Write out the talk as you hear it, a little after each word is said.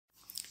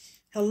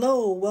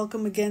Hello,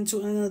 welcome again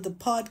to another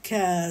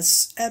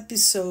podcast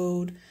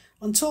episode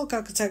on Talk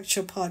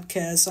Architecture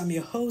Podcast. I'm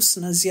your host,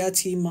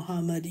 Naziaty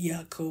Mohd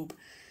Yaacob.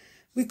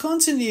 We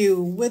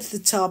continue with the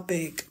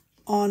topic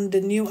on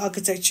the new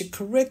architecture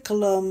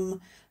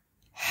curriculum,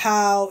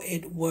 how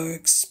it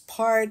works,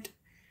 part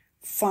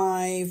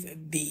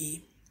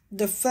 5B.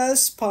 The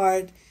first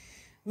part,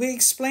 we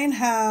explain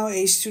how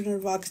a student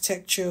of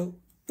architecture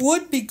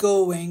would be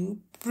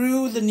going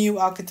through the new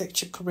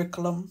architecture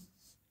curriculum.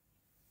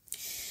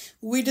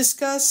 We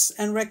discussed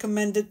and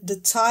recommended the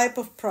type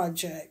of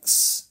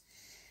projects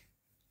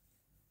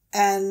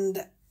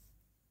and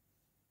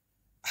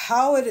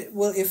how it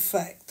will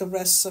affect the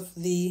rest of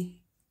the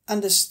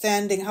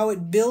understanding, how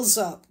it builds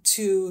up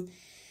to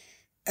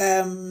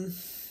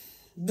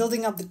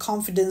building up the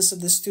confidence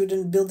of the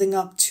student, building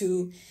up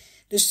to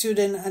the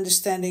student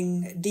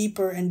understanding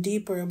deeper and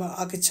deeper about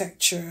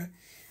architecture,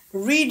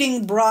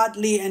 reading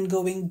broadly and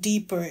going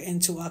deeper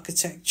into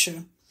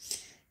architecture.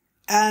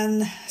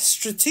 And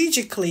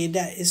strategically,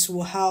 that is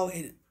how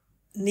it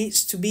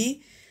needs to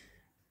be,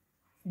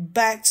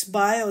 backed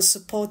by or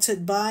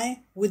supported by,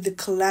 with the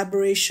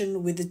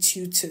collaboration with the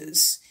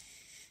tutors.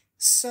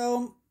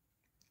 So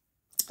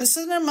a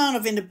certain amount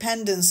of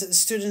independence that the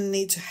students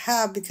need to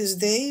have because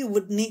they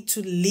would need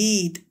to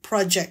lead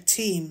project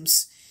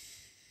teams.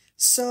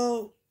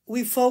 So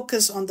we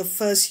focus on the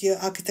first year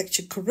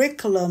architecture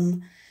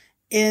curriculum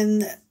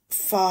in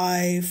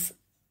 5A.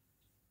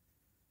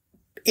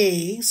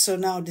 So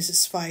now this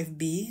is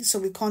 5B. So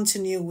we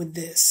continue with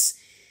this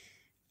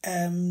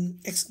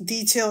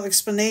detailed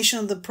explanation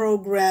of the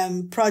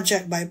program,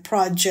 project by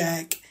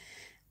project,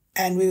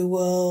 and we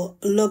will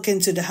look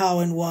into the how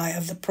and why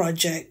of the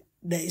project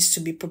that is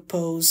to be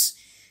proposed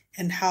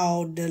and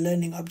how the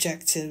learning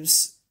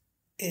objectives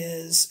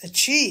is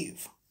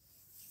achieved.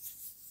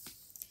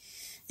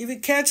 If you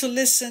care to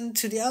listen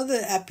to the other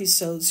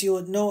episodes, you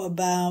would know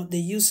about the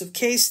use of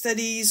case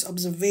studies,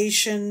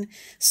 observation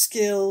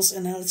skills,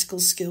 analytical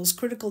skills,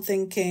 critical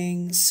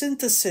thinking,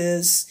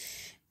 synthesis,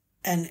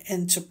 and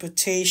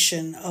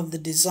interpretation of the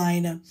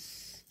designer,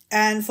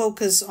 and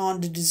focus on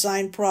the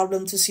design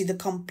problem to see the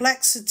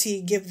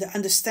complexity, give the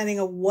understanding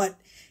of what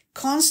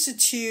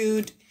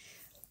constitute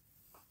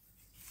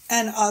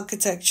an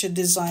architecture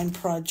design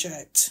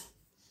project.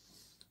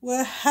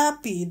 We're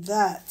happy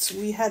that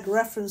we had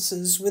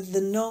references with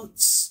the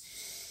notes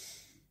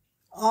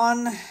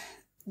on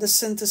the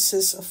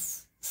synthesis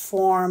of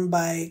form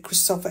by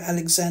Christopher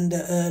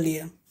Alexander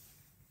earlier.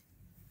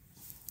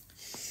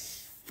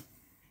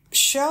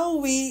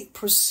 Shall we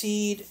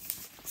proceed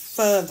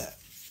further?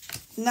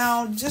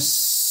 Now,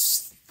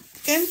 just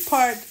in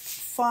part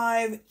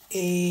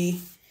 5A,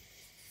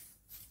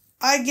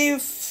 I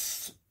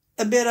give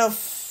a bit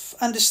of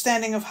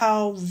understanding of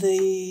how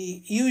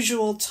the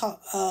usual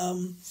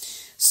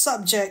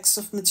subjects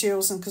of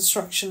materials and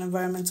construction,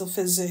 environmental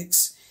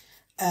physics,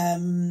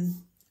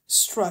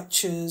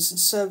 structures and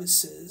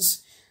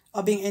services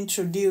are being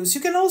introduced.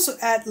 You can also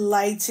add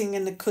lighting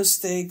and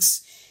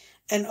acoustics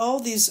and all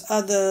these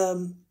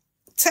other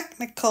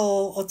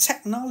technical or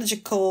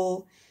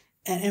technological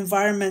and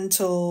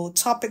environmental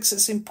topics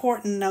that's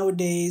important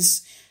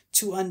nowadays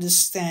to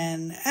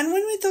understand. And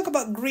when we talk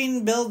about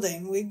green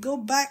building, we go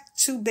back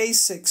to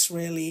basics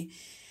really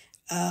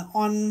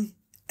on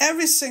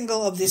every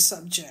single of these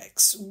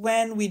subjects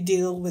when we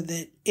deal with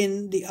it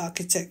in the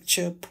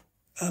architecture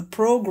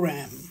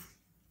program.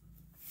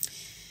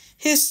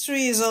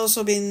 History has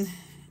also been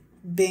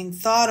being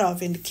thought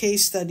of in the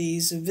case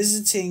studies,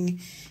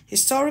 visiting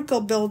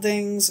historical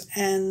buildings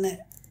and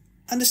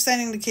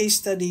understanding the case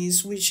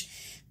studies, which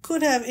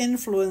could have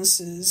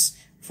influences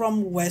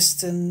from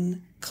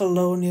Western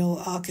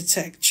colonial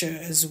architecture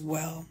as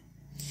well.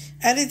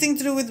 Anything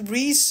to do with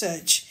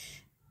research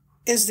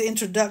is the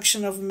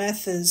introduction of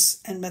methods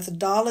and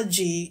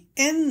methodology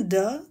in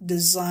the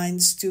design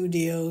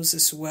studios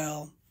as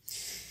well.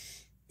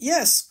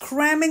 Yes,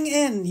 cramming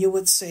in, you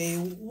would say.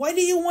 Why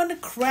do you want to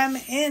cram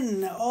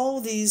in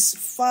all these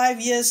 5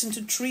 years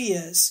into 3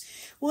 years?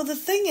 Well, the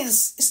thing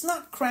is, it's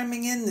not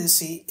cramming in, you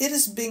see. It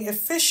is being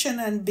efficient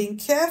and being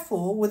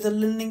careful with the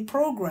learning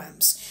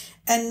programs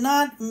and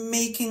not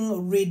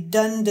making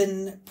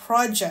redundant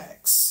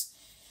projects.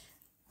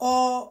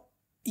 Or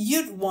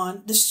you'd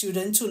want the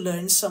student to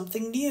learn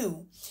something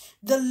new.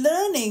 The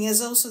learning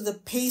is also the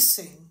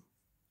pacing.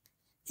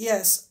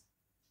 Yes,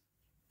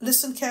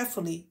 listen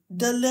carefully.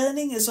 The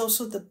learning is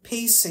also the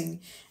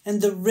pacing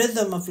and the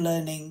rhythm of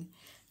learning.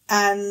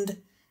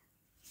 And,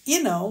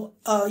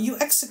 you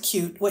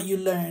execute what you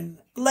learn.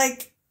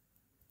 Like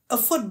a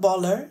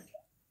footballer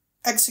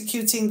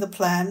executing the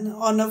plan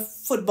on a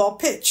football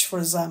pitch, for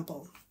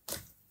example.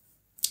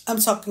 I'm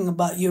talking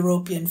about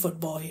European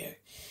football here.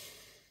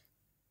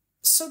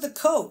 So the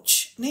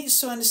coach needs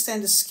to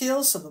understand the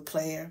skills of a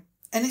player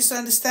and needs to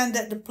understand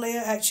that the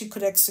player actually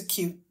could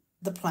execute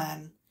the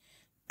plan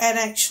and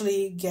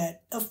actually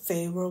get a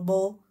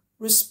favorable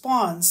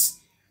response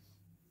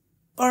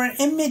or an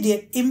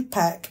immediate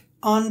impact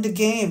on the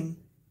game.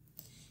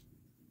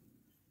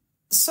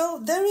 So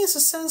there is a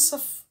sense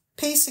of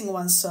pacing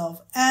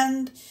oneself.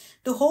 And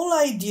the whole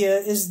idea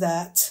is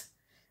that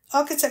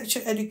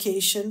architecture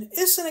education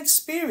is an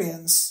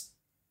experience.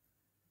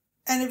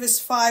 And if it's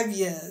 5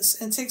 years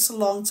and takes a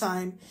long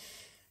time,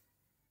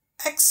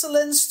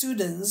 excellent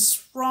students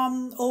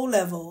from O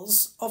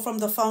levels or from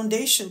the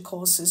foundation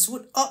courses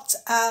would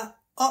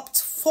opt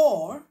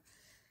for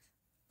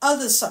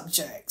other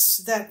subjects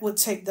that would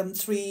take them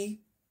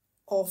 3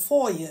 or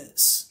 4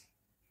 years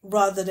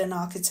rather than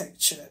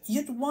architecture.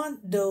 You'd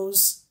want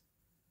those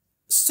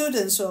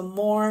students who are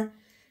more,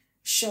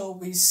 shall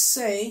we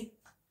say,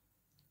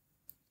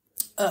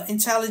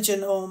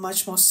 intelligent or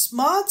much more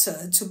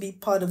smarter to be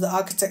part of the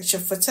architecture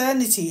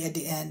fraternity at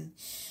the end.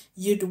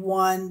 You'd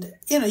want,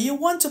 you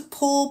want to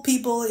pull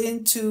people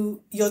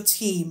into your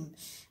team.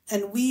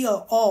 And we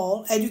are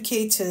all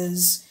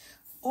educators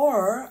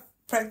or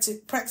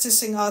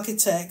practicing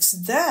architects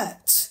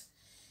that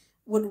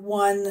would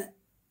want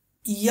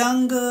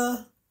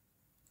younger,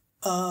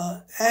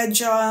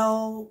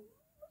 agile,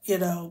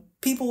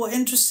 people who are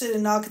interested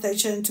in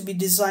architecture and to be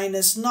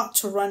designers, not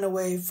to run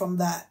away from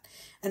that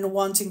and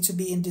wanting to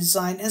be in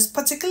design, as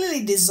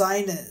particularly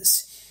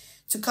designers,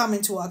 to come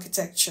into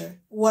architecture.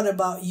 What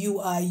about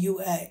UI,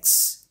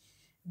 UX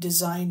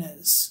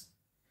designers?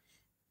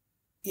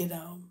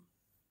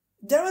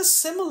 There are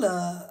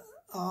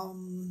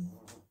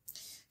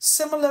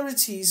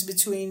similarities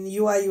between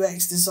UI,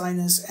 UX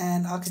designers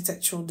and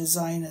architectural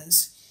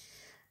designers.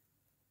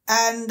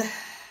 And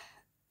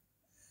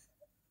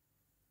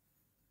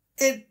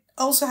it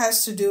also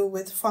has to do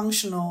with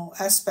functional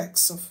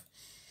aspects of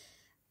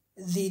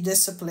the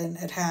discipline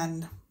at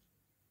hand.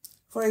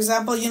 For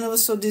example,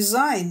 universal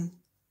design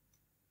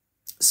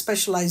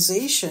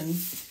specialization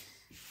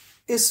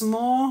is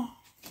more,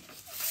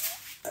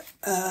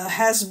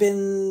 has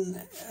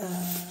been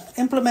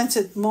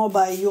implemented more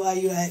by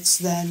UI UX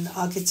than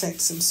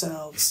architects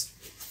themselves.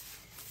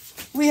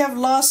 We have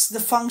lost the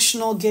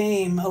functional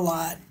game a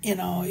lot.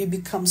 It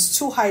becomes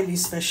too highly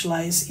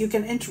specialized. You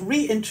can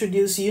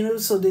reintroduce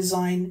universal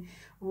design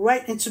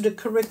right into the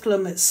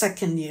curriculum at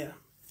second year.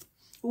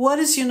 What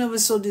is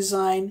universal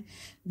design?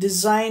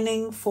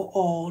 Designing for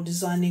all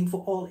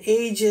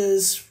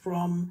ages,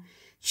 from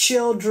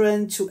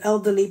children to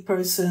elderly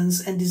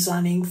persons, and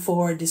designing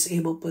for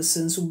disabled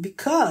persons,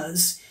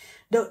 because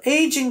the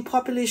aging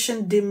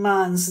population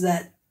demands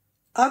that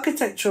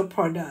architectural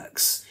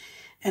products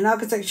and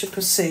architecture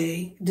per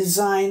se,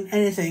 design,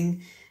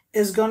 anything,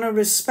 is going to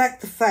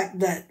respect the fact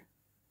that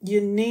you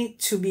need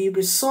to be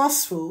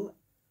resourceful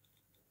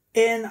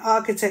in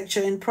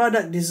architecture and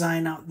product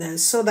design out there,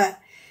 so that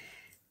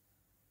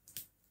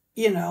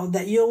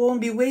that you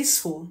won't be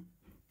wasteful.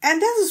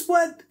 And that is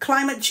what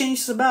climate change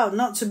is about,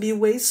 not to be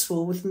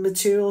wasteful with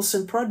materials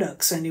and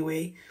products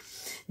anyway.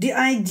 The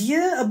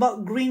idea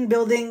about green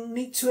building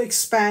need to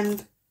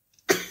expand,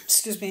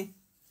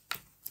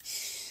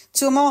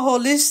 to a more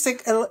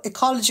holistic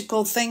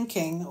ecological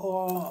thinking,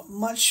 or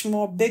much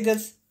more bigger,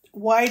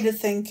 wider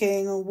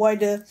thinking, or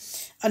wider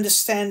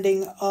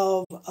understanding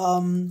of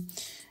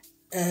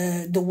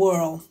the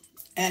world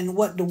and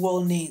what the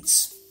world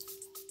needs.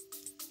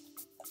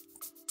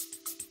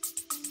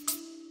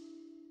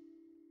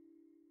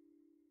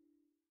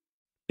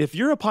 If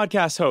you're a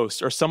podcast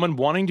host or someone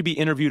wanting to be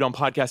interviewed on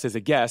podcasts as a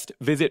guest,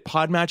 visit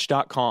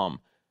podmatch.com.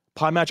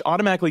 Podmatch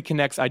automatically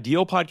connects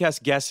ideal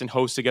podcast guests and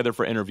hosts together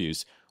for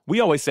interviews. We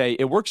always say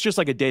it works just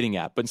like a dating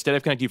app, but instead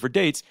of connecting you for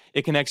dates,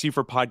 it connects you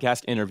for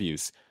podcast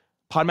interviews.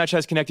 Podmatch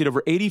has connected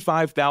over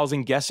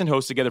 85,000 guests and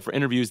hosts together for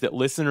interviews that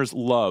listeners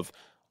love,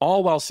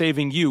 all while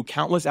saving you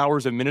countless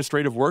hours of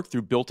administrative work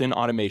through built-in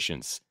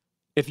automations.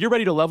 If you're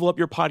ready to level up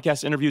your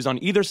podcast interviews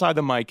on either side of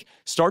the mic,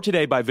 start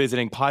today by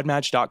visiting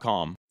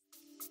podmatch.com.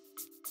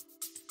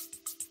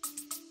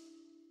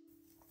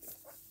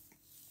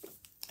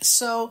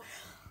 So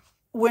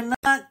we're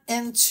not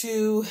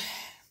into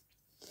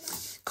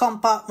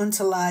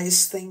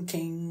compartmentalized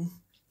thinking.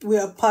 We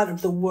are part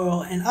of the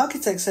world, and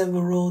architects have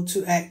a role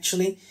to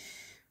actually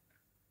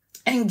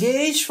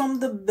engage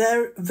from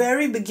the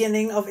very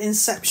beginning of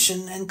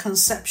inception and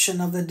conception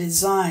of a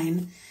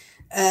design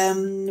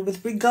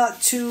with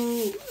regard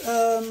to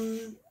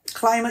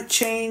climate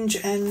change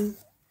and,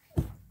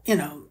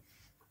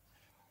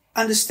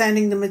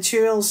 understanding the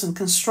materials and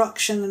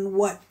construction and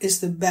what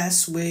is the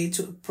best way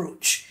to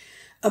approach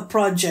a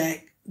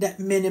project that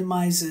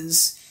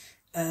minimizes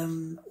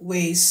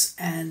waste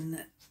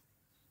and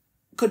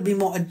could be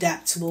more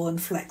adaptable and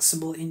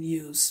flexible in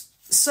use.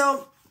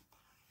 So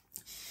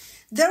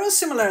there are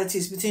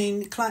similarities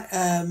between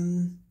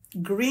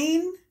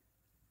green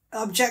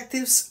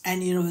objectives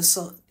and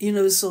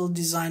universal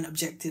design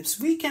objectives.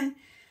 We can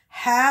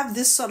have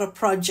this sort of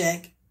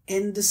project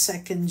in the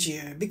second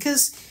year,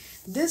 because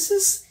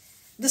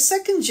the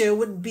second year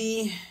would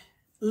be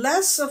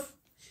less of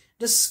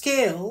the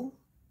scale,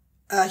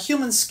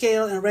 human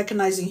scale, and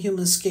recognizing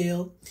human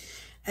scale,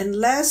 and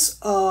less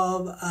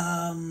of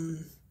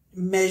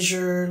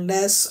measure,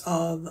 less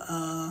of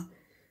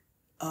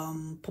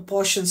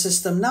proportion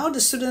system. Now the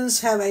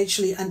students have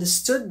actually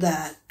understood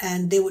that,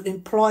 and they would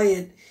employ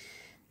it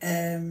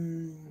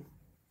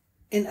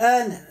in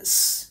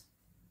earnest,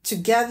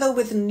 together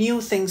with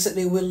new things that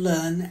they will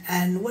learn.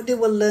 And what they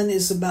will learn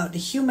is about the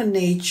human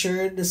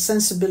nature, the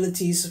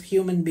sensibilities of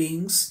human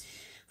beings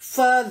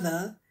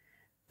further.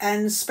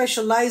 And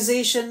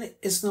specialization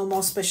is no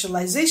more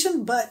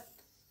specialization, but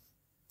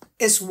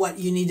it's what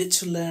you needed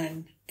to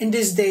learn in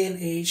this day and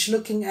age,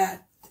 looking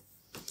at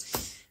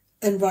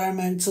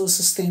environmental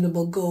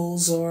sustainable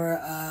goals or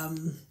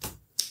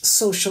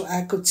social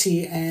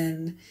equity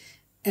and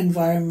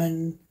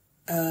environment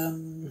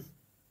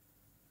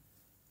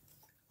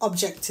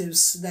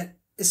objectives that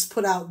is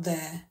put out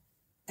there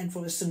and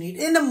for us to need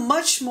in a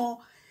much more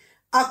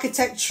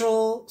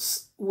architectural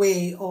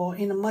way, or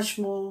in a much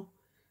more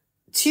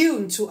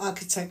tuned to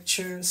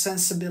architecture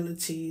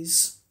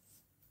sensibilities.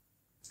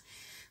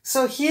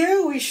 So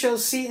here we shall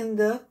see in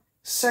the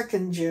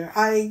second year,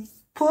 I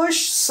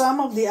push some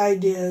of the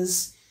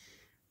ideas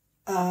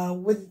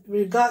with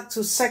regard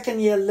to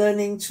second year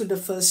learning to the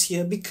first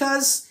year,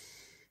 because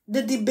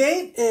the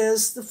debate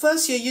is the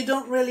first year you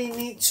don't really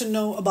need to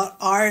know about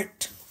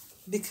art,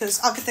 because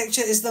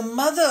architecture is the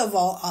mother of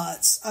all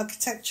arts.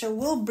 Architecture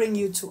will bring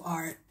you to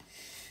art.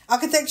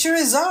 Architecture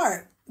is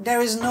art.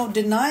 There is no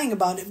denying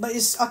about it, but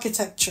it's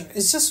architecture.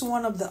 It's just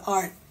one of the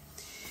art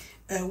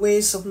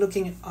ways of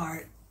looking at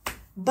art.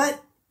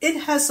 But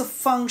it has a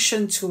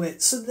function to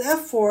it. So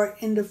therefore,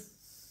 in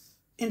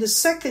the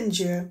second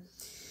year,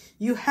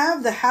 you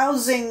have the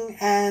housing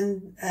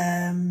and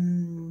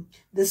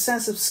the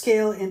sense of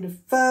scale in the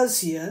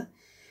first year.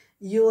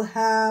 You'll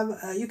have,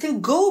 you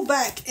can go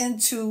back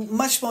into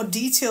much more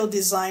detailed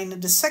design in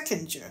the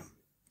second year.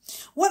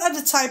 What are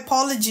the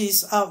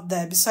typologies out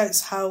there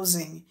besides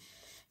housing?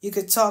 You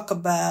could talk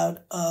about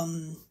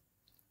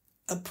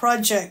a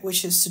project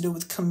which is to do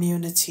with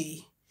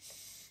community.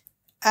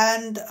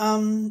 And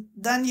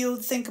then you'll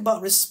think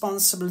about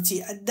responsibility.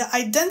 The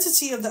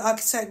identity of the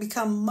architect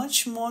become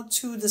much more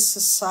to the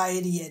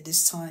society at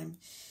this time.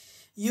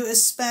 You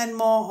expand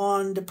more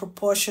on the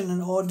proportion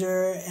and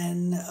order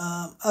and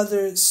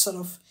other sort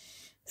of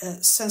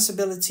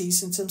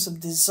sensibilities in terms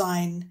of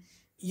design.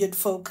 You'd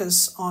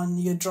focus on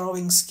your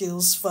drawing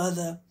skills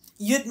further.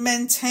 You'd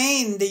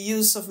maintain the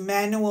use of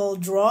manual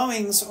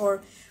drawings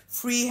or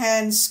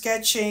freehand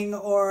sketching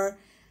or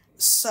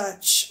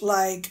such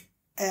like,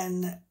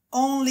 and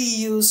only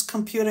use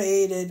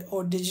computer-aided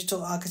or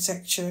digital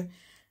architecture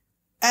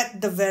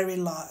at the very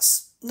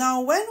last.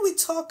 Now, when we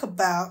talk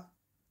about,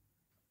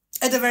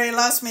 at the very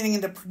last, meaning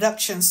in the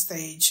production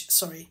stage,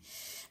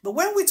 but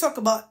when we talk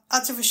about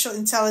artificial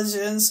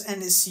intelligence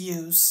and its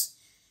use,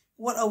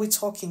 what are we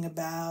talking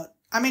about?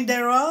 I mean,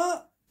 there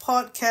are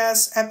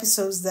podcast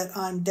episodes that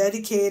I'm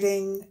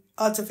dedicating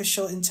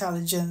artificial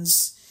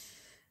intelligence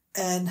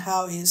and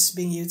how it's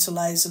being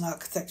utilized in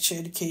architecture,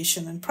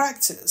 education, and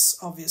practice,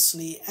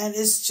 obviously. And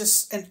it's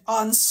just an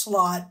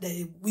onslaught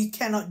that we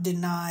cannot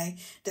deny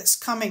that's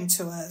coming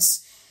to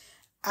us.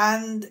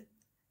 And,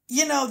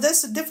 you know,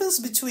 there's a difference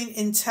between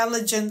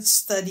intelligent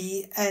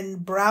study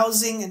and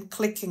browsing and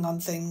clicking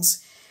on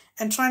things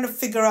and trying to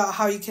figure out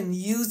how you can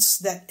use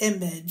that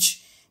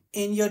image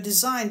in your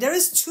design. There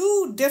is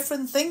two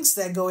different things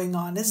there going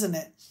on, isn't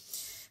it?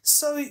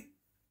 So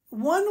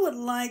one would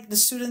like the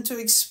student to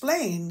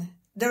explain.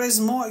 There is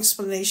more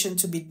explanation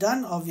to be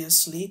done,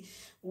 obviously,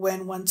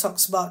 when one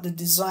talks about the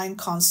design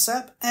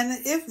concept.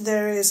 And if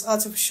there is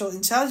artificial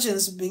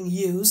intelligence being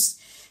used,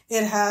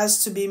 it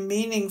has to be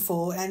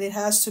meaningful and it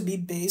has to be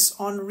based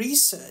on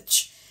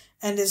research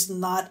and is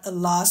not a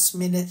last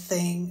minute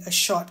thing, a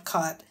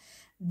shortcut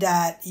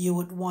that you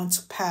would want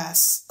to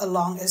pass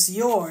along as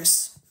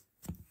yours.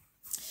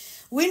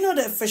 We know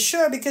that for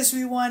sure because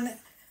we want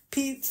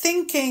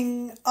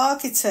thinking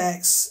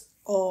architects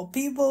or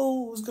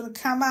people who's going to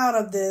come out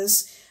of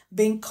this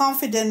being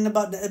confident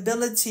about the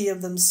ability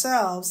of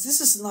themselves. This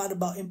is not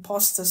about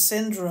imposter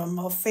syndrome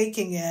or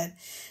faking it.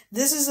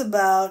 This is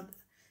about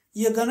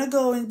you're going to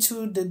go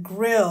into the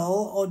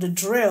grill or the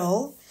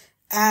drill,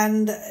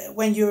 and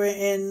when you're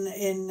in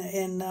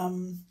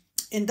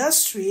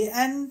industry,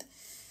 and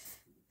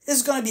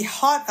it's going to be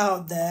hot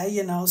out there,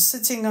 you know,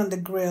 sitting on the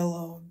grill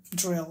or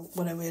drill,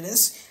 whatever it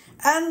is,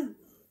 and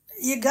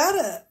you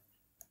gotta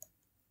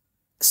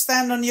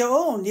stand on your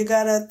own. You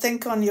gotta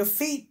think on your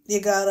feet.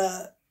 You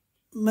gotta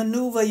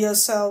maneuver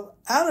yourself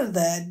out of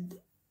that.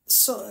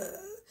 So,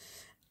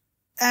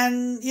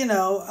 and you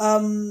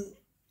know,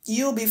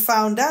 you'll be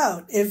found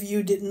out if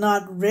you did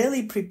not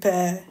really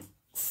prepare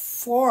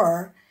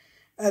for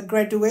a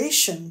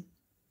graduation.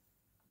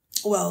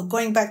 Well,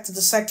 going back to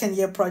the second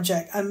year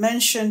project, I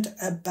mentioned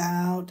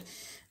about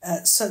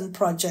certain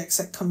projects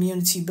like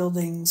community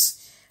buildings,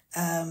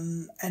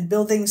 and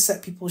buildings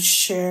that people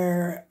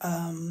share,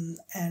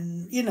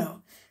 and, you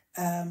know,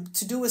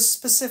 to do a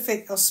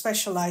specific or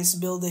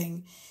specialized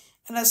building.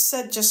 And I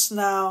said just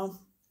now,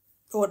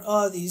 what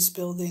are these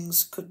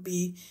buildings? Could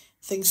be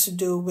things to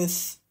do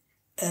with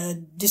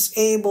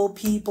disabled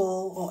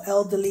people or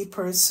elderly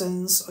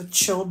persons or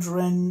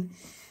children.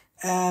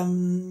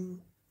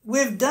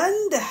 We've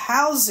done the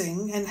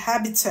housing and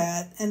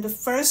habitat in the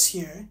first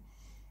year.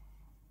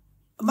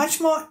 much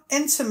more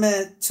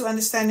intimate to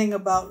understanding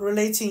about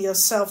relating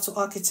yourself to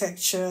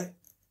architecture,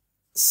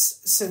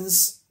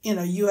 since,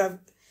 you have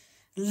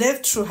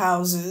lived through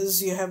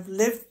houses, you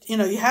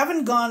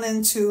haven't gone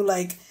into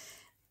like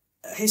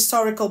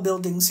historical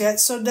buildings yet.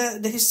 So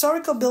the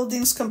historical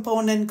buildings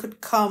component could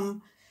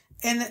come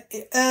in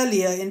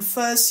earlier in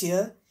first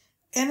year,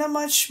 in a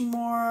much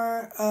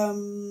more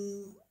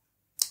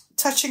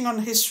touching on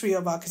history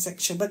of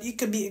architecture, but it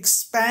could be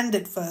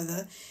expanded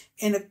further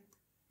in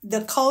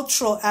the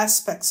cultural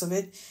aspects of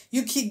it.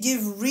 You could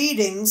give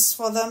readings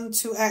for them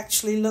to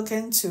actually look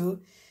into,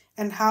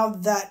 and how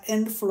that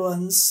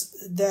influence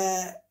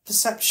their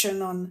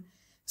perception on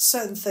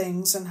certain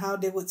things and how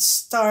they would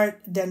start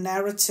their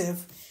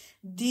narrative.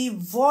 The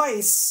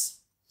voice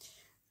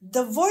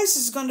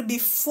is going to be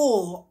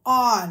full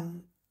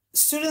on.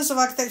 Students of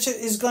architecture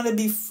is going to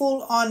be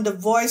full on. The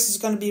voice is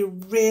going to be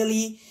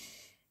really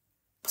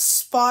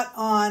spot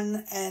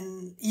on.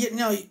 And you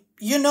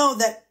know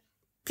that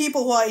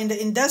people who are in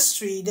the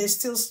industry, they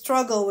still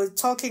struggle with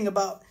talking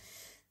about,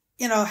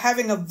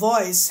 having a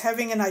voice,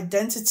 having an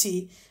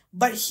identity.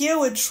 But here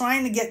we're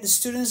trying to get the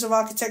students of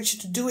architecture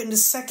to do it in the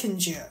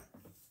second year.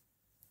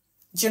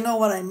 Do you know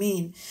what I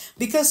mean?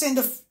 Because in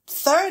the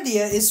third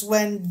year is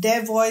when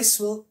their voice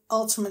will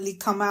ultimately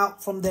come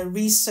out from their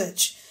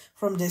research,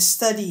 from their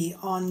study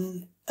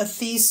on a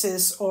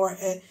thesis or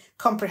a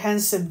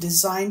comprehensive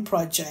design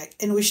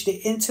project, in which they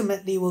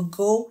intimately will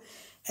go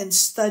and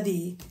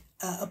study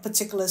a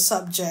particular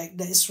subject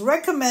that is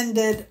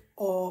recommended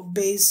or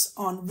based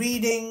on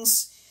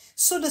readings.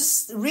 So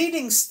the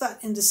readings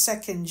start in the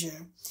second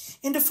year.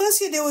 In the first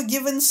year, they were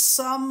given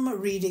some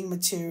reading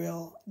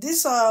material.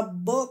 These are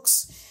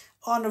books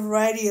on a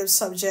variety of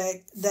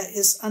subjects that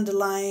is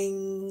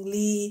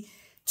underlyingly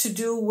to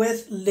do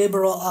with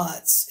liberal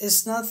arts.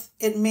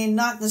 It may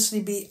not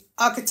necessarily be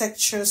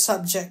architecture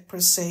subject per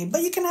se,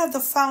 but you can have the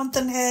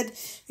Fountainhead,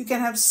 you can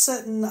have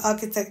certain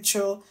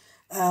architectural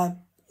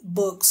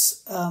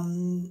books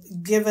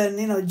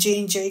given,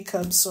 Jane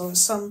Jacobs, or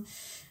some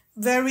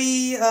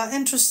very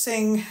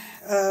interesting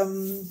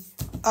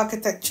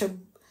architecture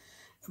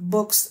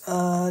books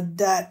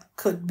that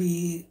could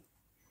be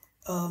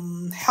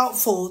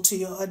helpful to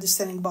your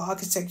understanding about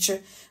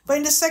architecture. But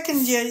in the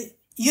second year,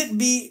 you'd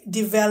be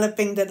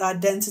developing that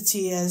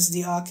identity as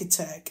the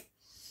architect.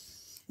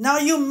 Now,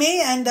 you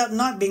may end up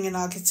not being an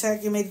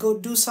architect. You may go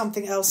do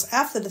something else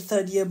after the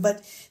third year,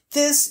 but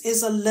this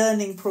is a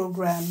learning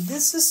program.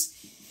 This is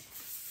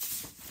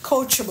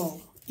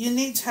coachable. You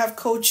need to have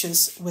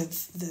coaches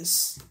with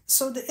this.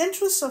 So the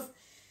interest of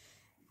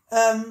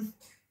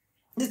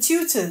the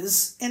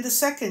tutors in the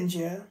second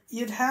year,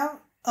 you'd have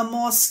a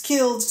more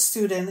skilled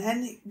student,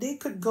 and they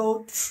could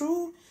go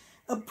through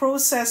a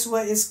process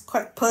where it's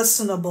quite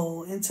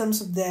personable in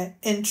terms of their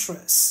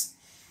interests.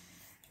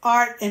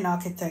 Art in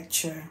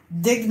architecture,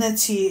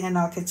 dignity in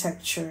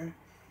architecture,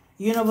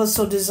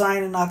 universal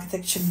design in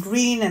architecture,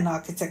 green in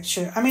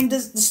architecture. I mean, the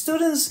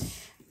students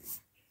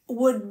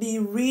would be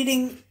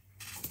reading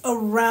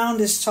around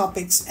these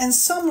topics, and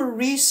some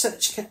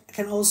research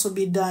can also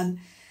be done,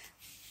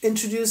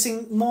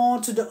 introducing more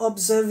to the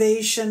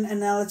observation,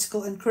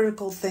 analytical, and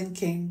critical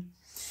thinking.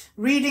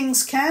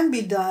 Readings can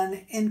be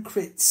done in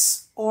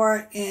crits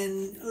or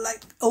in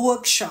like a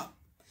workshop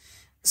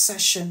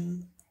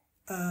session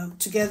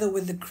together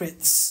with the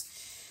crits.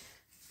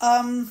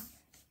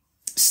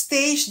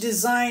 Stage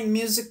design,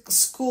 music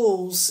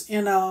schools,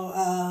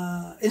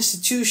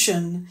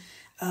 institution,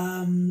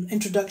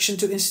 introduction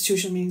to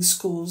institution meaning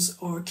schools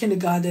or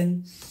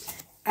kindergarten,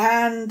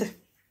 and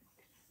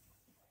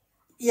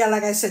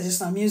like I said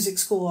just now, music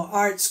school or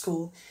art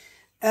school.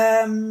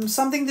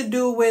 Something to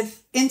do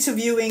with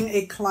interviewing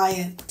a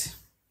client,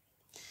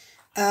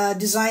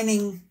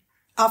 designing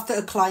after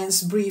a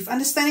client's brief,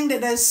 understanding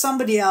that there's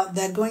somebody out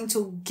there going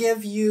to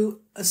give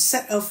you a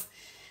set of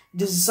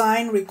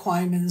design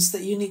requirements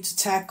that you need to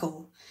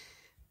tackle.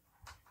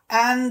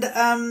 And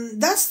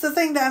that's the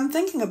thing that I'm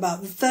thinking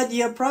about, the third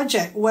year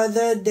project,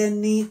 whether there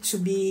need to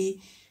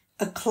be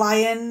a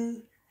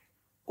client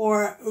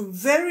or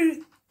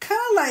very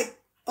kind of like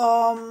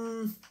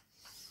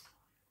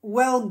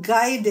well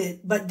guided,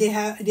 but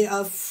they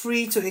are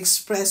free to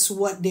express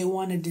what they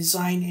want to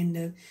design in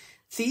the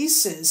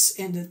thesis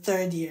in the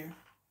third year.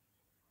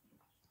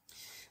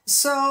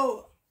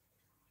 So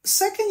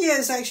second year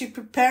is actually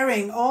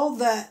preparing all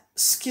the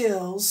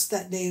skills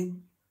that they,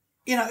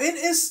 it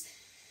is,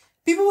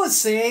 people would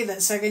say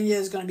that second year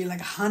is going to be like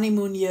a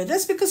honeymoon year.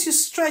 That's because you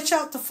stretch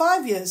out to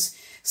 5 years.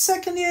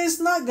 Second year is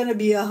not going to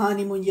be a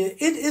honeymoon year.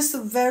 It is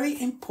a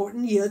very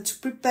important year to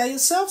prepare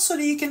yourself so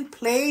that you can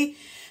play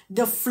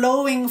the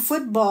flowing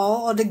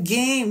football or the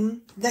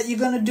game that you're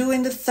going to do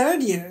in the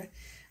third year.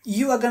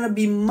 You are going to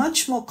be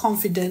much more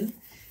confident,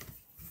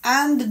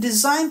 and the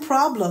design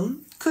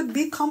problem could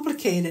be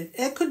complicated.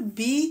 It could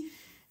be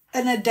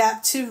an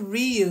adaptive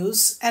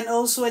reuse and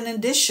also an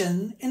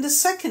addition in the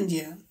second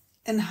year.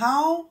 And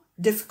how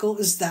difficult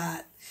is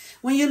that?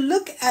 When you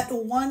look at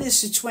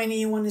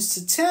 1:20,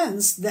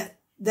 1:10,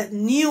 that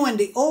new and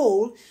the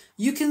old,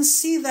 you can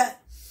see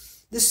that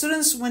The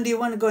students, when they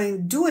want to go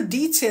and do a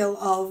detail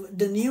of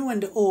the new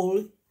and the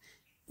old,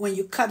 when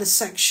you cut a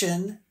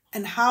section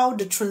and how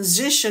the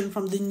transition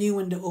from the new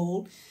and the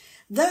old,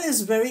 that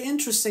is very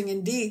interesting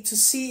indeed to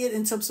see it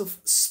in terms of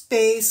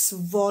space,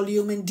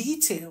 volume, and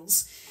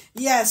details.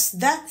 Yes,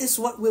 that is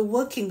what we're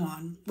working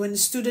on when the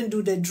students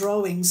do their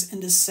drawings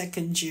in the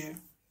second year.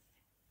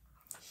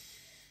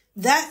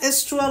 That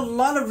is through a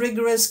lot of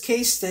rigorous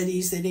case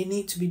studies that they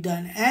need to be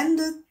done. And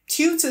the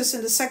tutors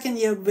in the second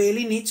year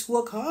really need to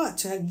work hard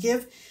to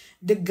give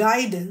the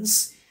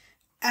guidance.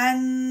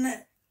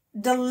 And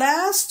the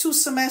last 2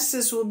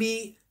 semesters will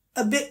be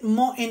a bit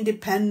more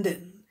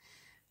independent,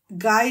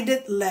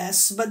 guided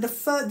less, but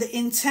the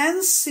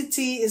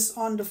intensity is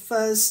on the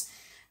first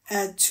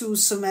 2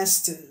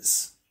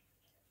 semesters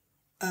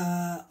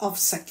of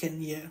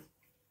second year.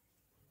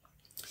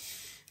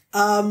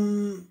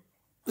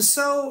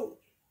 So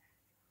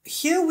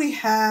here we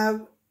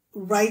have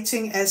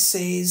writing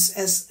essays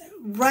as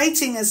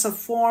a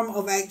form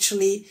of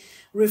actually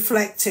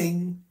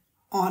reflecting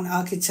on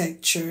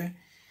architecture,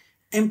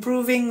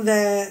 improving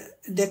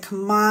the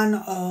command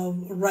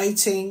of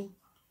writing,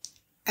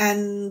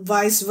 and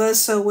vice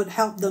versa would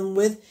help them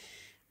with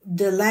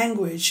the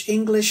language,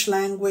 English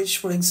language,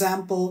 for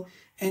example,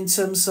 in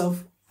terms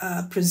of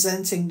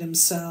presenting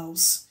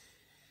themselves.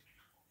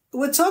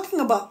 We're talking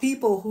about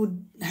people who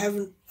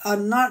are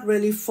not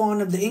really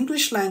fond of the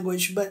English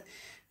language, but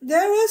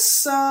there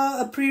is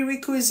a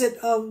prerequisite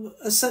of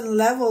a certain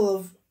level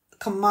of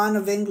command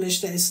of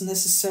English that is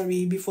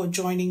necessary before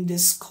joining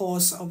this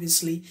course,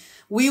 obviously.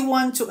 We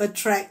want to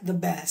attract the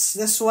best.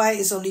 That's why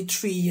it's only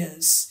 3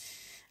 years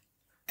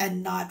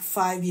and not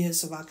 5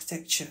 years of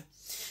architecture.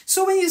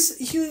 So when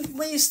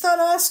you start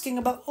asking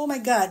about, oh my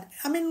God,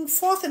 I mean,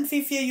 4th and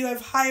 5th year, you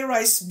have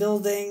high-rise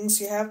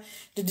buildings, you have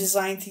the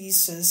design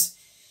thesis.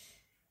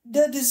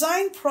 The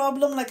design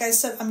problem, like I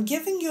said, I'm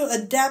giving you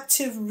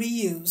adaptive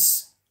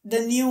reuse, the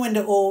new and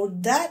the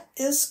old. That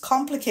is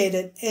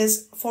complicated,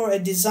 is for a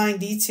design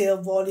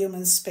detail, volume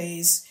and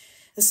space,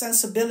 the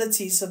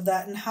sensibilities of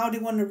that and how they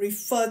want to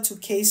refer to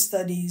case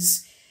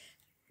studies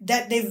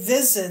that they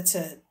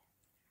visited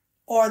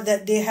or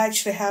that they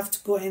actually have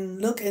to go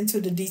and look into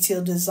the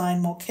detailed design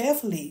more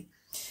carefully.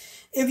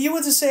 If you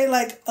were to say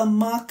like a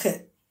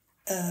market,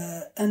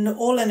 an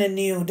old and a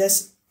new,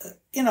 there's,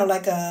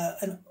 like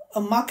a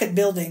market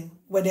building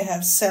where they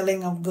have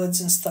selling of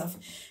goods and stuff.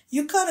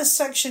 You cut a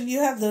section, you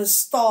have the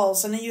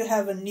stalls, and then you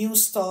have a new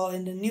stall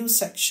in the new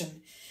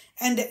section.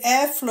 And the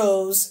air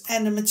flows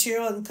and the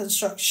material and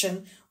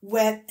construction,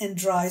 wet and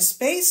dry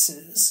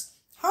spaces.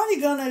 How are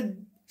you going to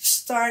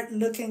start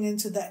looking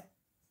into that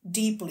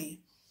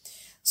deeply?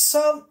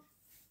 So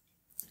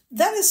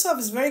that itself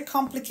is very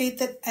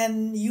complicated,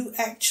 and you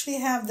actually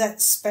have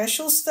that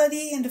special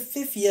study in the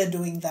 5th year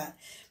doing that.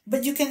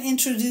 But you can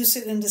introduce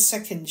it in the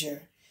 2nd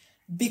year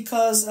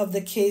because of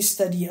the case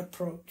study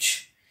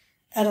approach.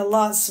 And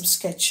lots of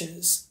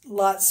sketches,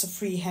 lots of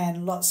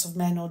freehand, lots of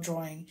manual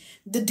drawing.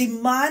 The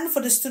demand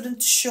for the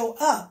student to show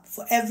up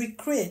for every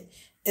crit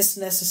is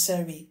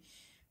necessary.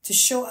 To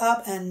show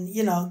up and,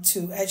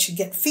 to actually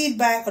get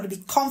feedback or to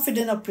be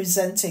confident of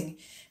presenting.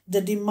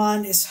 The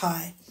demand is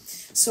high.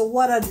 So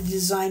what are the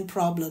design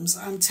problems?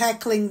 I'm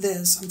tackling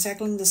this. I'm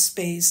tackling the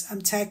space.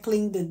 I'm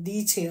tackling the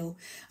detail.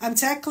 I'm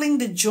tackling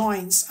the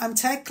joints. I'm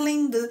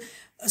tackling the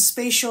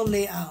spatial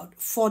layout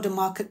for the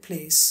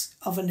marketplace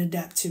of an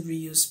adaptive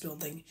reuse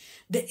building.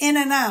 The in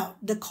and out,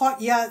 the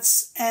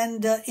courtyards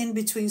and the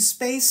in-between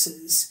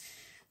spaces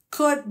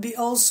could be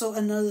also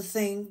another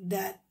thing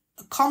that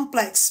a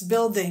complex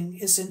building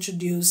is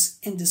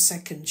introduced in the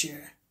 2nd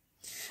year.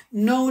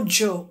 No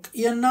joke.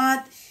 You're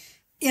not,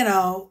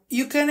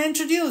 you can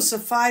introduce a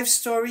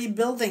 5-story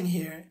building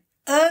here.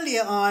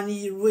 Earlier on,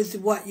 with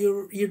what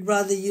you'd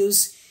rather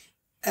use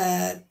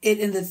it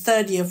in the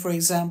 3rd year, for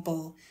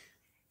example,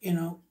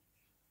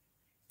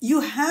 you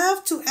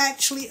have to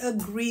actually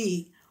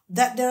agree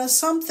that there are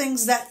some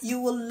things that you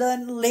will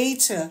learn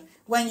later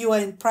when you are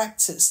in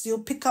practice. You'll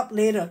pick up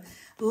later,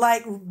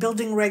 like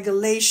building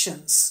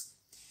regulations.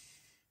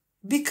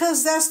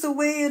 Because that's the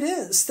way it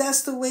is.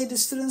 That's the way the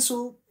students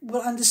will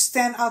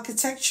understand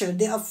architecture.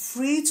 They are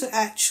free to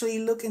actually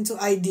look into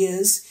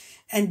ideas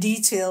and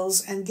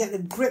details and get a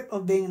grip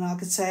of being an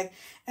architect.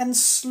 And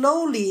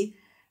slowly,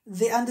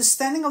 the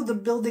understanding of the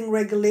building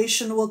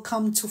regulation will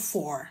come to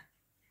fore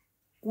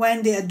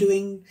when they are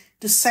doing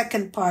the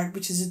 2nd part,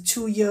 which is a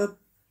 2-year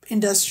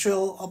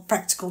industrial or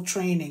practical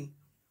training.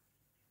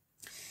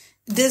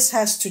 This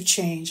has to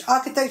change.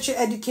 Architecture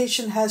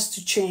education has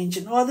to change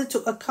in order to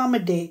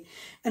accommodate,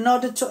 in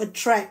order to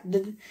attract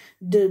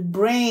the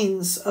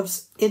brains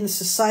in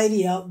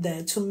society out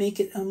there, to make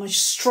it a much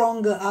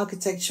stronger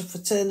architecture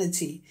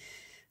fraternity.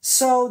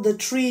 So the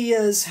 3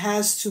 years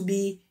has to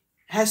be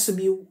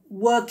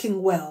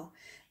working well,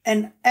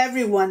 and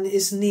everyone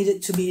is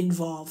needed to be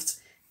involved,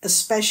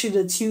 especially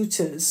the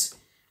tutors,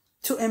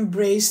 to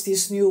embrace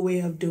this new way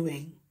of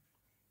doing.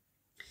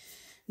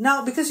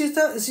 Now, because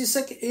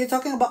you're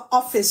talking about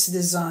office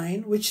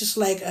design, which is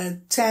like a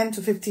 10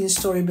 to 15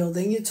 story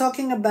building, you're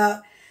talking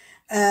about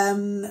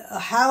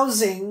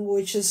housing,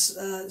 which is,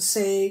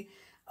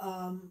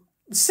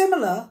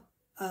 similar,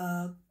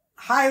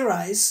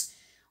 high-rise.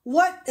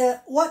 What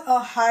are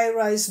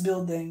high-rise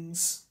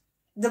buildings?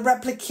 The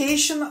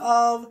replication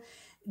of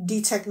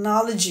the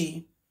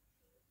technology,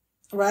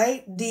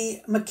 right?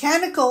 The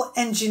mechanical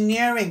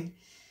engineering,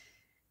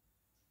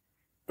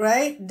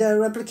 right? The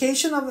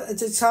replication of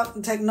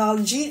the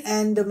technology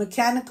and the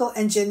mechanical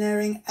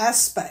engineering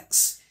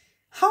aspects.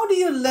 How do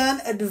you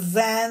learn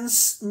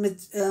advanced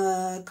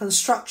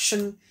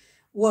construction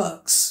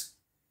works?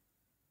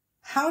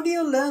 How do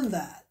you learn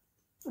that?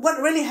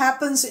 What really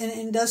happens in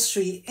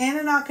industry, in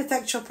an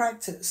architectural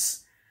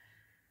practice?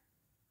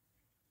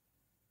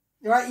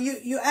 Right?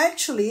 You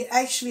actually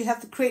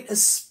have to create a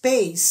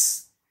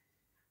space,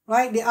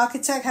 right? The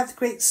architect have to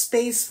create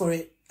space for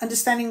it,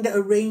 understanding the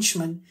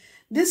arrangement.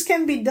 This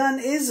can be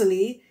done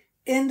easily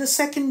in the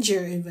second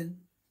year even.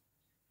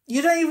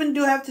 You don't even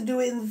have to do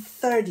it in the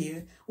third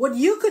year. What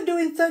you could do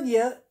in third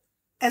year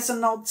as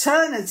an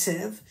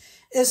alternative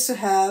is to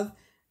have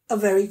a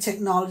very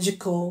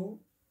technological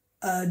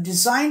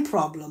design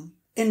problem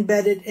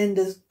embedded in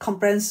the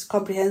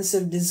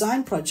comprehensive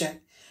design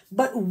project.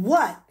 But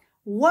what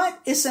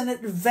is an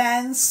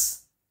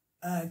advanced,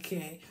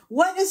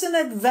 what is an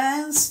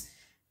advanced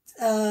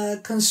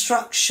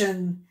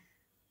construction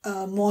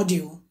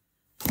module?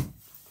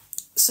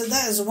 So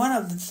that is one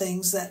of the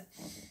things that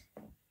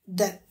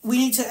we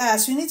need to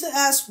ask. We need to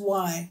ask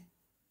why.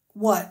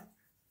 What?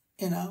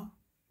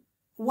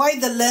 Why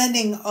the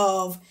learning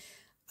of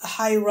a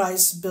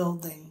high-rise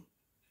building?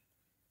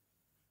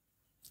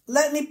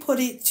 Let me put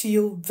it to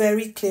you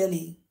very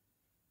clearly.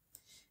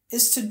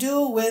 It's to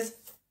do with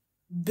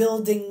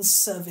building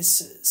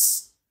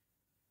services.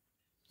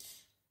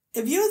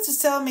 If you were to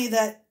tell me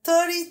that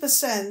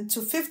 30% to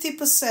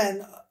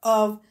 50%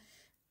 of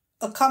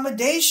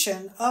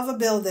accommodation of a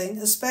building,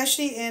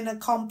 especially in a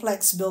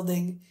complex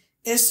building,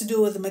 is to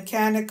do with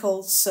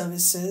mechanical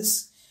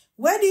services,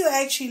 where do you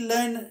actually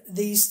learn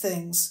these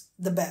things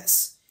the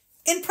best?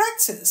 In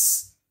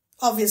practice,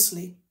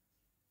 obviously.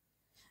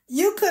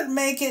 You could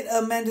make it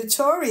a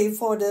mandatory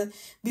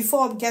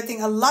before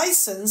getting a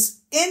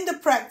license in the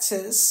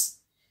practice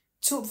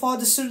for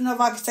the student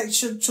of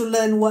architecture to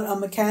learn what are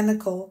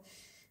mechanical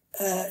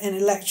and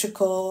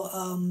electrical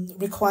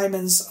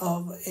requirements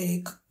of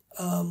a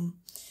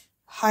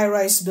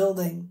high-rise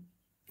building.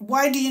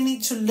 Why do you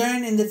need to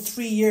learn in the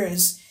 3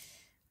 years?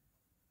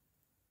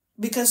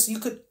 Because you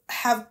could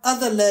have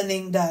other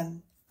learning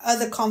done,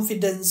 other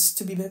confidence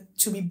to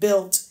be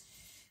built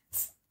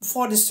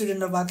for the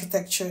student of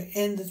architecture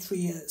in the 3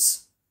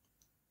 years.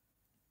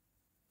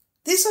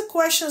 These are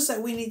questions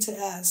that we need to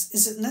ask.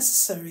 Is it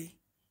necessary?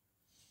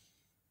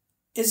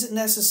 Is it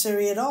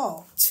necessary at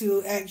all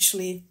to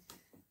actually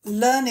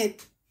learn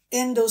it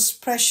in those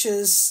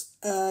precious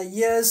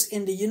years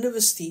in the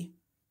university?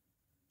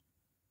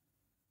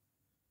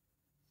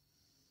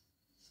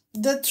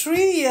 The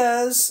 3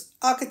 years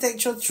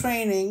architectural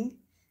training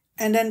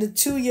and then the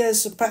 2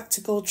 years of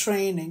practical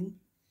training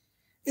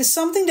is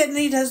something that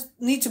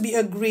need to be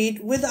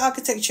agreed with the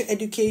architecture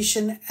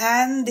education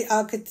and the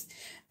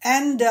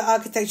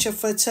architecture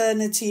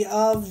fraternity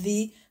of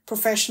the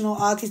professional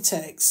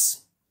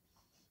architects.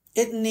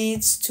 It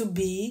needs to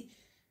be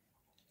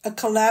a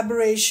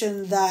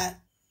collaboration that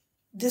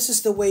this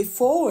is the way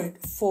forward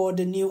for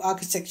the new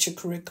architecture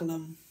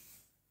curriculum.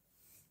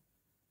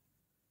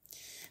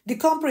 The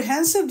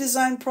comprehensive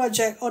design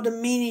project or the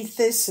mini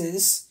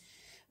thesis,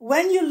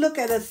 when you look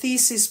at a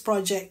thesis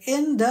project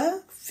in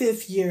the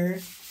 5th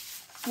year,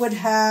 would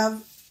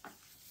have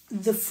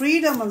the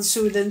freedom of the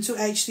student to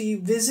actually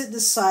visit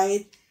the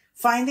site,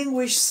 finding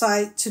which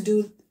site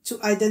to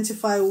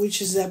identify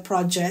which is their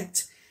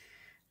project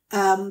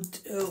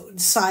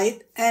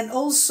site, and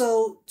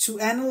also to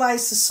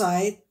analyze the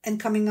site and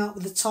coming out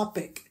with a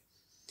topic.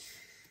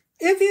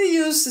 If you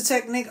use the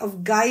technique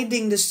of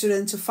guiding the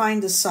student to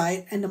find the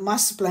site and the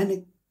master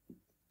planning,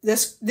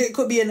 there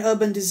could be an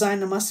urban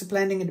design and master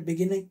planning at the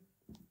beginning.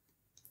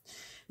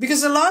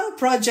 Because a lot of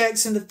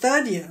projects in the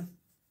 3rd year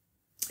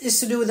is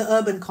to do with the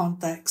urban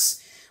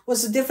context.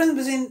 What's the difference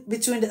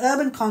between the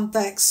urban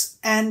context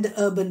and the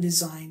urban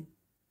design?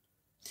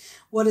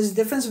 What is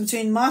the difference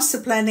between master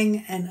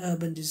planning and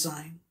urban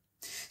design?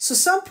 So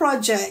some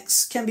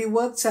projects can be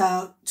worked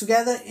out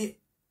together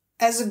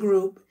as a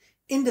group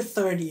in the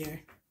 3rd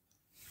year.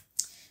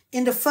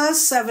 In the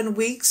first 7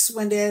 weeks,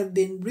 when there have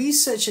been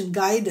research and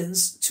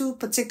guidance to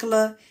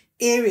particular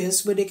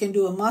areas where they can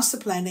do a master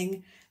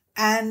planning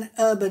and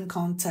urban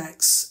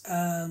context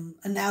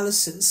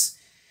analysis,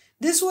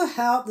 this will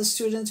help the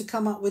student to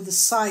come up with the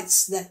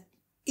sites that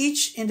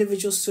each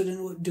individual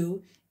student would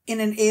do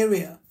in an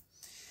area.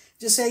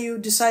 Just say you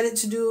decided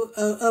to do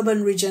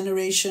urban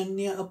regeneration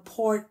near a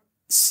port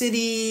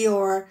city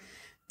or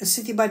a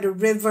city by the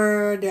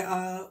river. There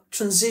are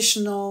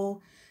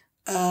transitional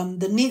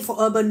the need for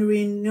urban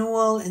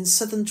renewal in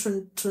certain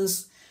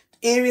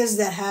areas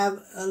that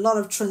have a lot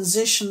of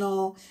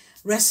transitional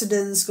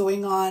residence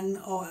going on,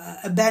 or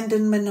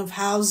abandonment of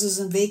houses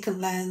and vacant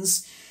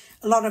lands.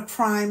 a lot of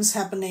crimes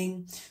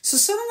happening. So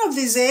certain of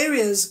these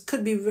areas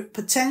could be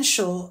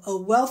a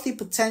wealthy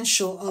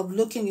potential of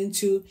looking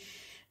into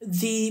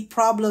the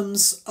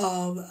problems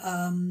of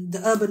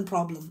the urban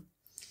problem.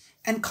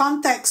 And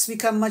context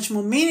become much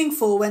more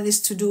meaningful when it's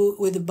to do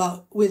with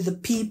the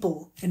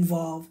people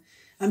involved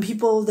and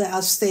people that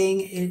are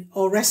staying in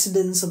or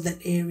residents of that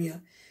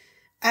area.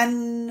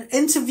 And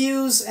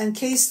interviews and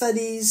case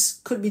studies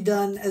could be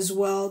done as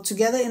well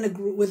together in a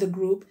group with a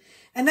group.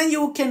 And then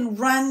you can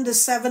run the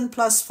 7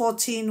 +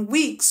 14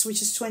 weeks,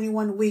 which is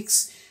 21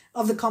 weeks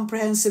of the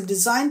comprehensive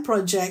design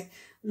project,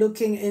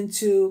 looking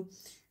into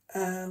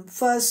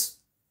first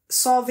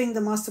solving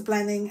the master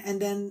planning,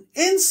 and then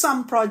in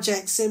some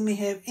projects they may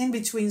have in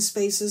between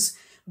spaces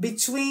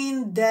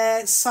between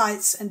their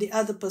sites and the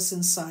other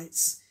person's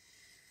sites.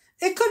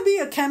 It could be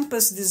a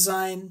campus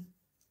design.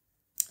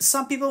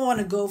 Some people want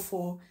to go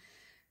for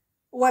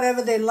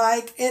whatever they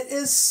like. It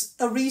is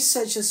a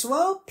research as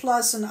well,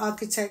 plus an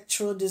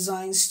architectural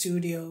design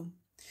studio.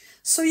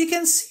 So you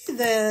can see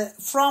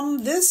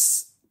from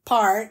this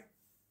part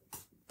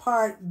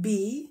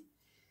 5B,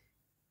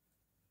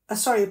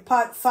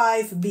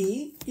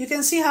 you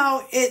can see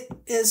how it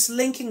is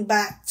linking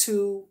back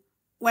to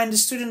when the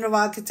student of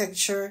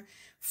architecture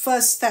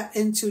first stepped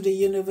into the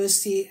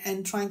university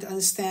and trying to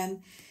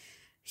understand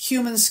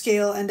human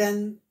scale, and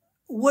then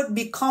would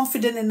be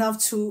confident enough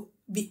to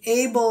be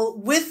able,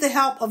 with the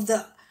help of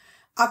the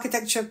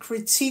architecture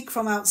critique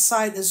from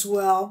outside as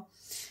well,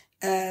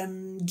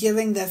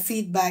 giving their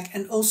feedback,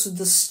 and also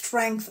the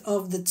strength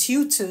of the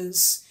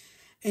tutors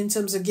in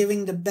terms of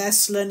giving the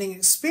best learning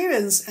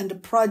experience and the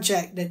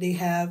project that they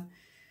have,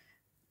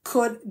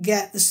 could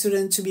get the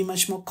student to be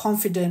much more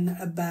confident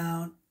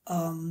about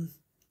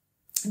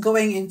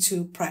going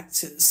into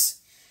practice.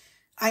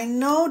 I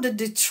know the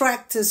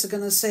detractors are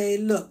going to say,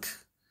 look,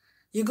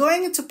 you're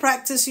going into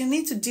practice, you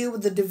need to deal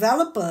with the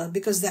developer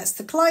because that's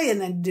the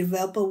client, and the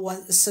developer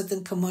wants a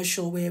certain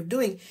commercial way of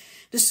doing.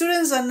 The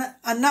students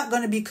are not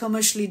going to be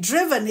commercially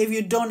driven if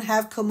you don't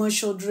have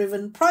commercial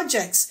driven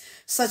projects,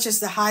 such as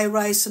the high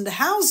rise and the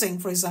housing,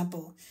 for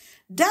example.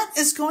 That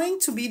is going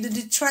to be the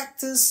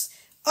detractors'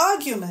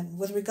 argument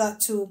with regard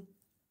to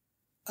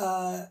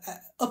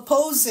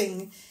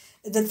opposing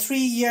the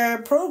 3-year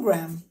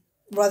program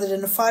rather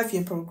than a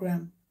 5-year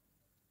program.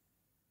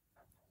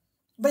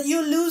 But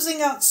you're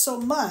losing out so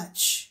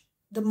much,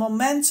 the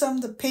momentum,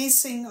 the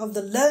pacing of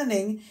the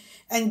learning,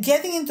 and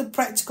getting into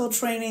practical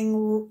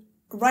training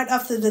right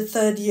after the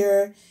 3rd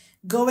year,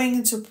 going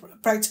into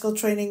practical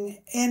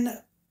training in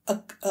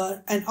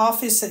an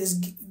office that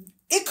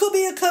it could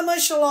be a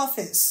commercial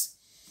office.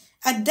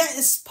 And that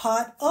is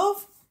part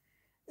of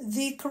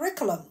the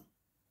curriculum.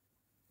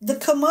 The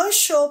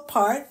commercial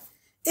part,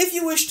 if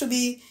you wish to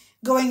be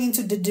going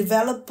into the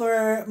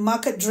developer,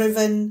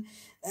 market-driven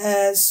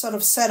sort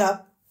of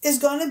setup, is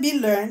going to be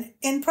learned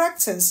in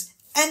practice.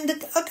 And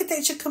the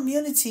architecture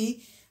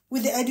community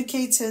with the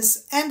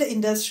educators and the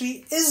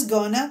industry is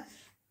going to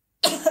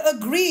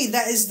agree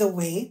that is the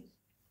way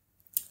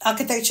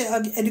architecture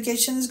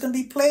education is going to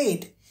be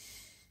played.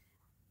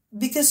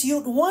 Because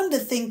you'd want the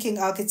thinking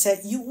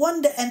architect, you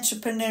want the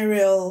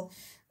entrepreneurial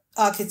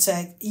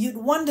architect, you'd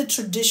want the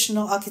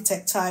traditional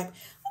architect type.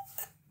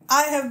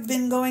 I have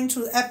been going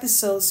through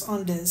episodes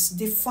on this,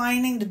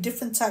 defining the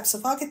different types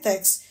of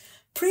architects.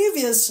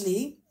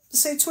 Previously,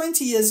 say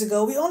 20 years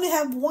ago, we only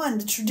have one,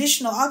 the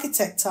traditional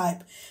architect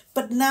type.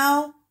 But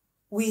now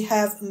we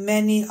have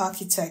many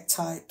architect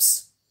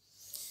types.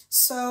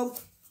 So,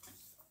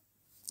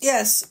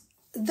 yes,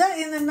 that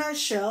in a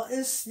nutshell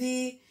is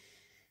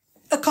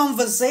a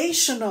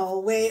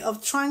conversational way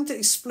of trying to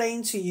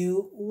explain to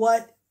you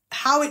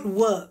how it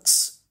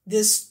works,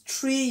 this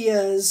 3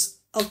 years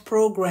of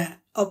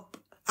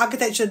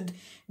architecture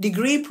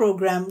degree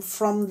program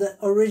from the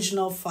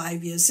original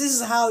 5 years. This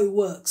is how it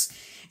works.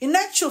 In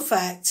actual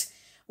fact,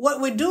 what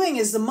we're doing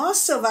is the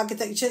Master of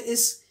Architecture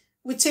is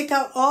we take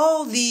out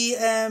all the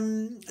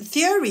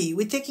theory.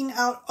 We're taking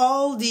out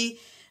all the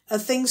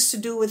things to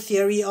do with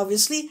theory,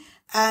 obviously,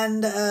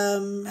 and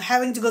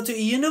having to go to a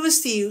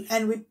university,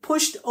 and we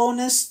push the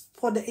onus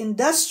for the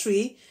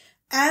industry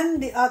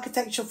and the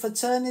architecture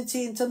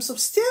fraternity in terms of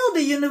still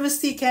the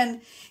university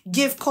can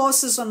give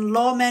courses on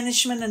law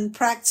management and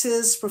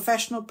practice,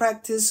 professional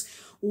practice,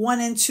 1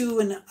 and 2,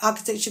 and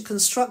architecture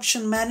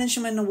construction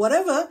management and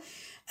whatever,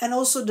 and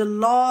also the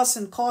laws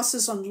and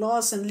courses on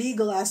laws and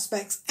legal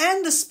aspects,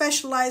 and the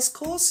specialized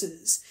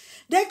courses.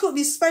 There could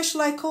be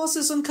specialized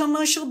courses on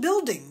commercial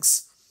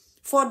buildings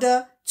for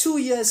the 2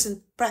 years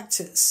in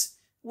practice.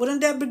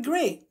 Wouldn't that be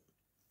great?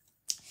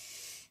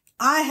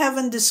 I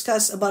haven't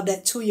discussed about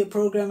that 2-year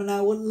program, and I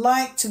would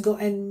like to go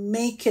and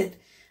make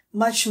it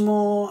much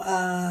more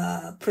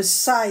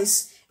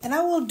precise, and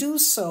I will do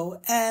so.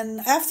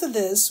 And after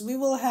this, we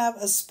will have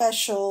a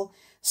special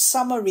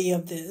summary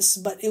of this,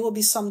 but it will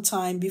be some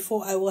time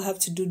before I will have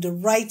to do the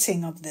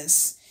writing of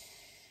this,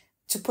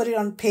 to put it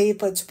on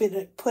paper,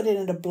 to put it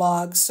in the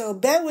blog. So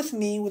bear with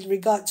me with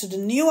regard to the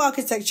new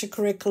architecture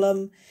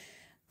curriculum.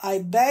 I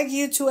beg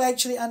you to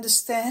actually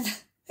understand,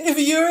 if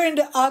you're in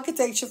the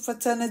architecture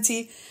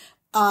fraternity,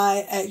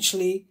 I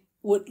actually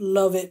would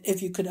love it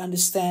if you could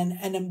understand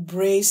and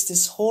embrace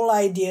this whole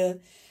idea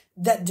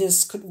that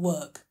this could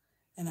work.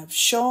 And I've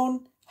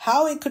shown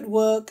how it could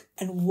work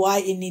and why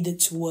it needed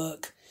to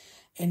work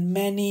in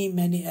many,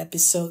 many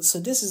episodes. So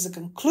this is a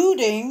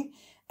concluding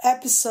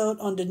episode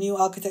on the new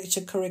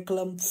architecture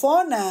curriculum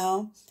for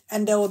now,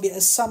 and there will be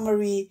a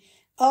summary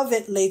of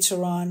it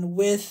later on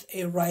with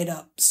a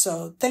write-up.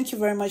 So thank you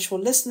very much for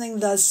listening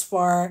thus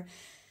far.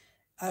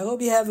 I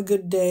hope you have a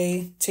good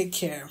day. Take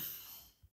care.